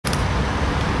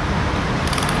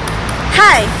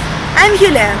Hi, I'm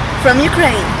Yuliia from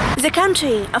Ukraine, the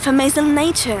country of amazing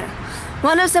nature,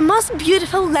 one of the most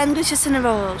beautiful languages in the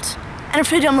world, and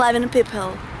freedom-loving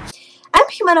people. I'm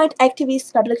a humanoid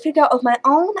activist, public figure of my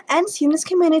own and students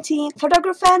community,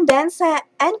 photographer, dancer,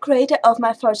 and creator of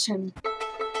my fortune.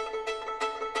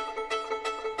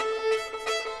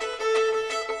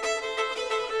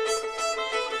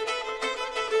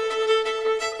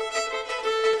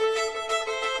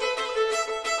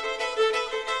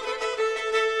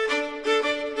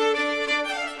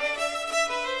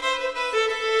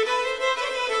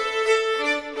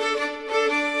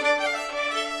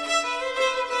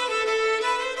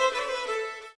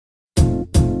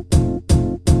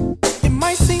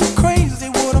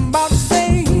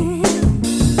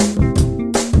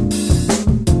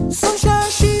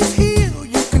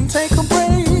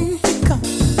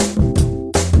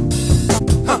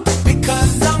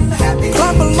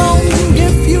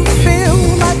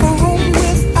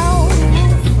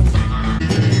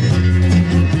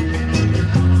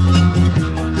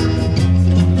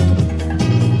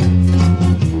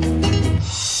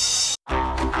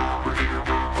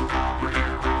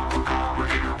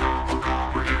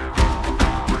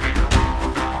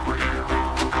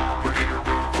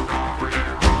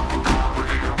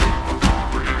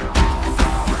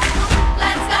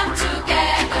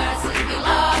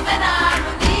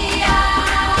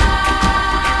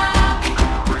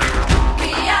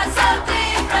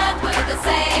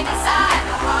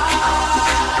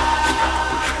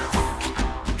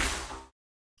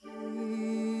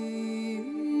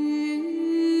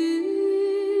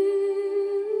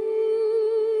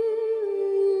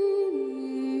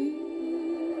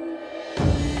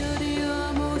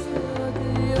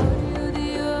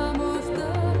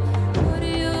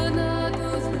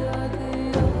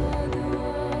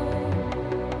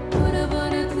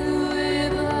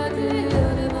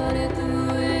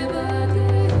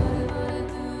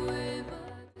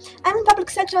 I'm in Public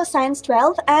Sector Science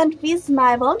 12, and with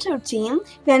my volunteer team,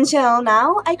 Venture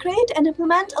Now, I create and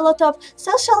implement a lot of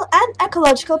social and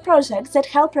ecological projects that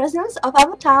help residents of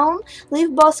our town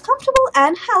live both comfortable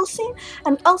and healthy,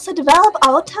 and also develop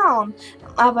our town,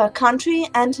 our country,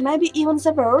 and maybe even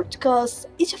the world, because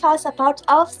each of us are part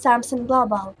of something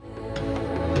global.